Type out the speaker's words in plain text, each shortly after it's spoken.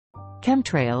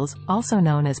Chemtrails, also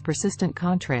known as persistent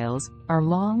contrails, are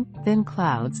long, thin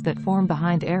clouds that form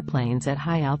behind airplanes at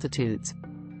high altitudes.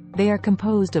 They are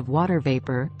composed of water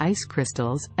vapor, ice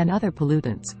crystals, and other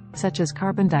pollutants, such as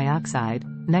carbon dioxide,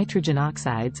 nitrogen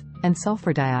oxides, and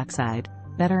sulfur dioxide,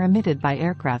 that are emitted by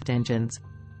aircraft engines.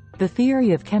 The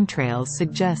theory of chemtrails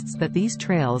suggests that these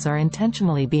trails are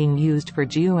intentionally being used for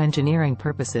geoengineering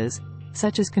purposes,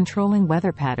 such as controlling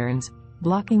weather patterns,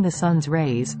 blocking the sun's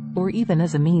rays, or even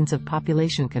as a means of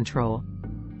population control.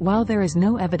 While there is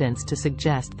no evidence to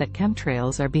suggest that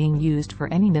chemtrails are being used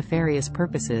for any nefarious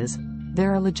purposes,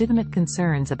 there are legitimate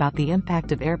concerns about the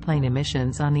impact of airplane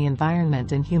emissions on the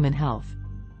environment and human health.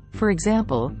 For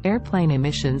example, airplane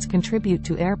emissions contribute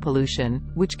to air pollution,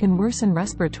 which can worsen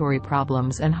respiratory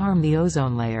problems and harm the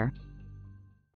ozone layer.